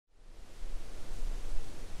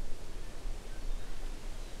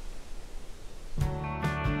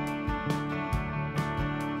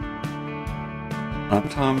I'm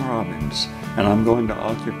Tom Robbins, and I'm going to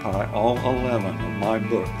occupy all 11 of my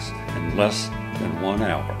books in less than 1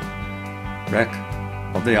 hour. Wreck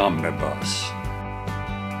of the Omnibus.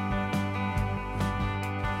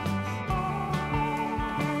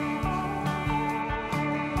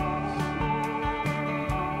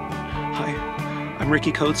 Hi, I'm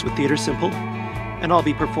Ricky Coates with Theater Simple, and I'll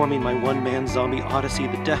be performing my one-man zombie odyssey,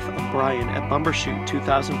 The Death of Brian, at Bumbershoot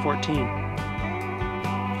 2014.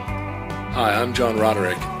 Hi, I'm John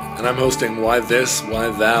Roderick, and I'm hosting Why This, Why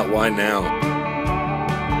That, Why Now?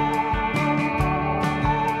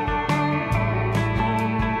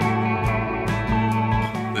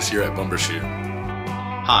 This year at Bumbershoot.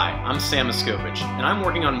 Hi, I'm Sam Miskovich, and I'm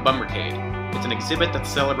working on Bumbercade. It's an exhibit that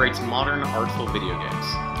celebrates modern, artful video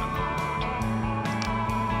games.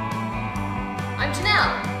 I'm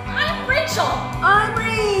Janelle. I'm Rachel. I'm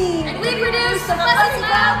Reed. And we produce the Fuzzy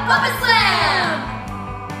Loud Puppet Slam!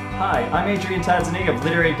 Hi, I'm Adrian Tadzani of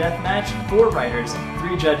Literary Deathmatch, 4 writers,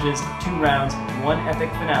 3 judges, 2 rounds, 1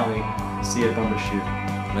 epic finale. See you at Bumbershoot.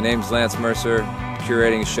 My name's Lance Mercer,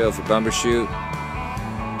 curating a show for Bumbershoot,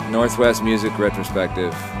 Northwest Music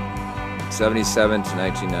Retrospective, 77 to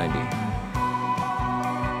 1990.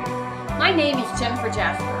 My name is Jennifer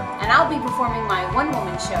Jasper, and I'll be performing my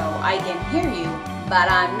one-woman show, I Can Hear You,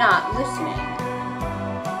 But I'm Not Listening.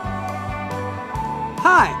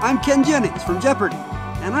 Hi, I'm Ken Jennings from Jeopardy!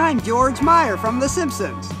 And I'm George Meyer from The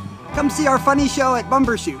Simpsons. Come see our funny show at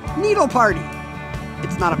Bumbershoot, Needle Party.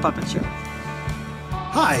 It's not a puppet show.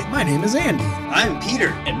 Hi, my name is Andy. I'm Peter.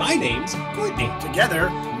 And my name's Courtney.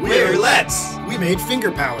 Together, we're Let's. We made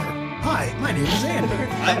Finger Power. Hi, my name is Andy.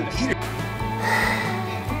 I'm Peter.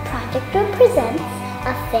 Project Group presents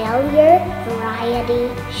a failure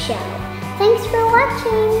variety show. Thanks for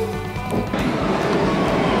watching.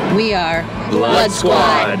 We are Blood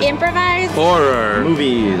Squad. Improvised Horror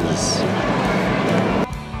Movies.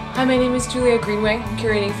 Hi, my name is Julia Greenway. I'm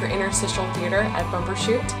curating for Interstitial Theater at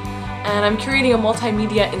Bumbershoot. And I'm curating a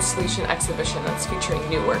multimedia installation exhibition that's featuring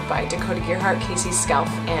new work by Dakota Gearhart, Casey Scalf,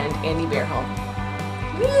 and Andy Bearhill.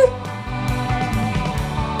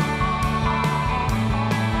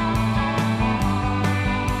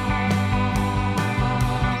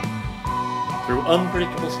 Through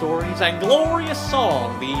unpredictable stories and glorious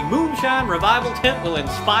song, the Moonshine Revival Tent will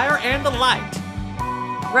inspire and delight.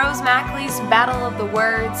 Rose Mackley's Battle of the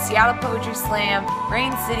Words, Seattle Poetry Slam,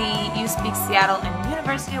 Rain City, You Speak Seattle, and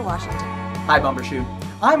University of Washington. Hi, Bumbershoot.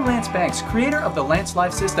 I'm Lance Banks, creator of the Lance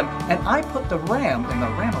Life System, and I put the Ram in the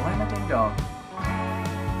Ramalama Ding Dong.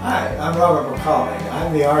 Hi, I'm Robert McCauley.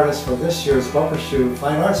 I'm the artist for this year's Bumbershoot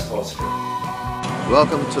Fine Arts poster.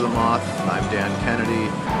 Welcome to The Moth. I'm Dan Kennedy.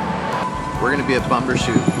 We're going to be at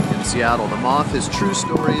Bumbershoot in Seattle. The Moth is true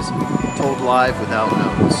stories told live without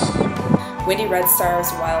notes. Wendy Red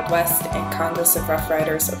Star's Wild West and Congress of Rough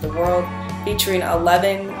Riders of the World, featuring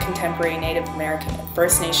 11 contemporary Native American and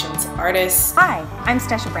First Nations artists. Hi, I'm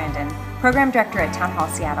Stesha Brandon, Program Director at Town Hall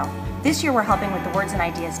Seattle. This year we're helping with the Words and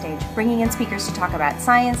Ideas stage, bringing in speakers to talk about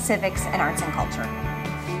science, civics, and arts and culture.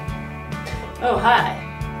 Oh,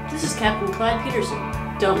 hi. This is Captain Clyde Peterson.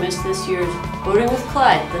 Don't miss this year's Boating with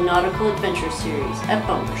Clyde, the Nautical Adventure Series at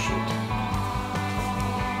Bumbershoot.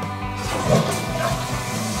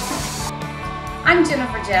 I'm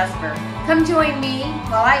Jennifer Jasper. Come join me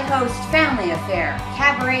while I host Family Affair,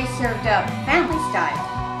 cabaret served up family style.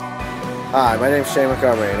 Hi, my name's Shane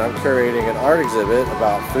Montgomery, and I'm curating an art exhibit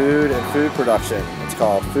about food and food production. It's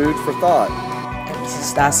called Food for Thought. This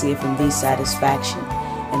is Stasia from The Satisfaction,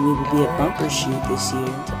 and we will be at Bumbershoot this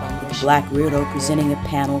year with Black Weirdo presenting a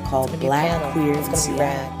panel called Black, Queer, and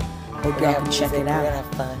Seattle. Hope y'all can check it out. We're gonna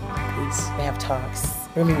have fun. Peace. We're gonna have talks.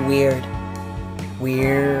 We're gonna be weird.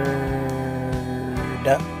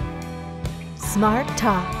 Smart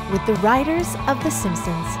Talk with the writers of The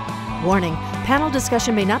Simpsons. Warning, panel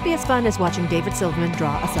discussion may not be as fun as watching David Silverman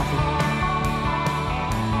draw a selfie.